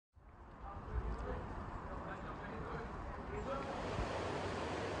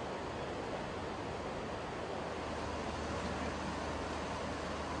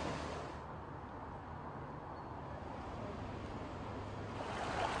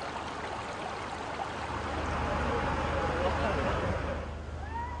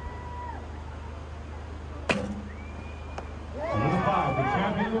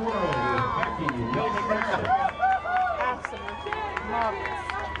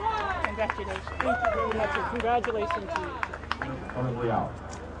Congratulations. Thank you very much. And congratulations to you. Currently out.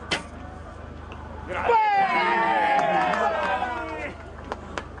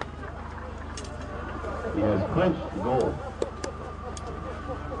 He has clinched the goal.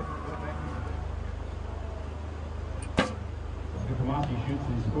 Tomasi shoots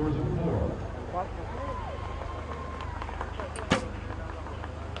and scores a 4.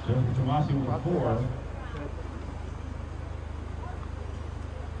 Joseph Tomasi with a 4.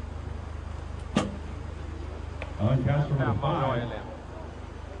 Alan Castro with a 5.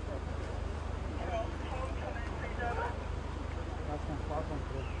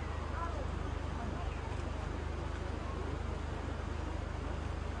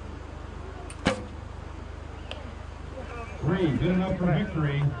 Good enough for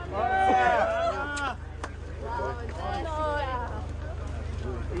victory.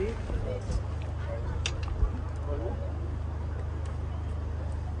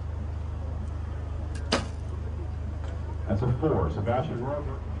 That's a 4. Sebastian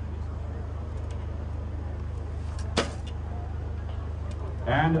Rover.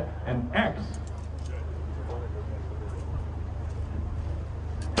 And an X.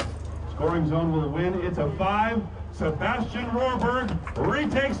 Scoring zone will win. It's a 5. Sebastian Rohrberg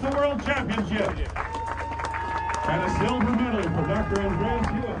retakes the World Championship. And a silver medal for Dr. Andreas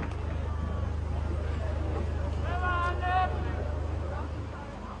Hewitt.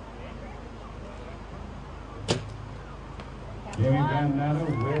 Jamie Van Natta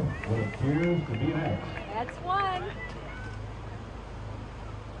with what appears to be an X. That's 1.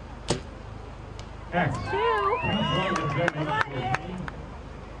 X. 2.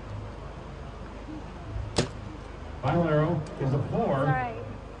 Final arrow is a 4. All right.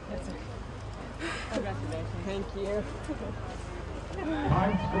 Congratulations. Thank you.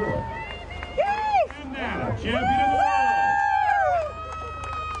 High score. Yay! And Nana, champion of the world.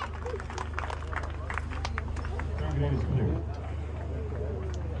 Target is clear.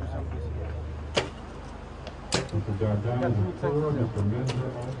 Mr. Jardin is a 4, Mr. Menzer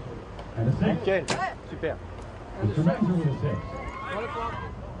and a 6. Super. Mr. Menzer with a 6.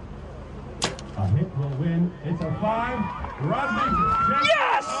 A hit will win. It's a 5. Rod Menzer,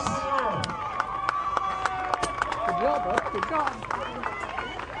 Yes! champion of the world. Good job, bud. Good job.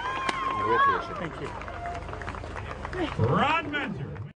 Thank you. Rod Menzer.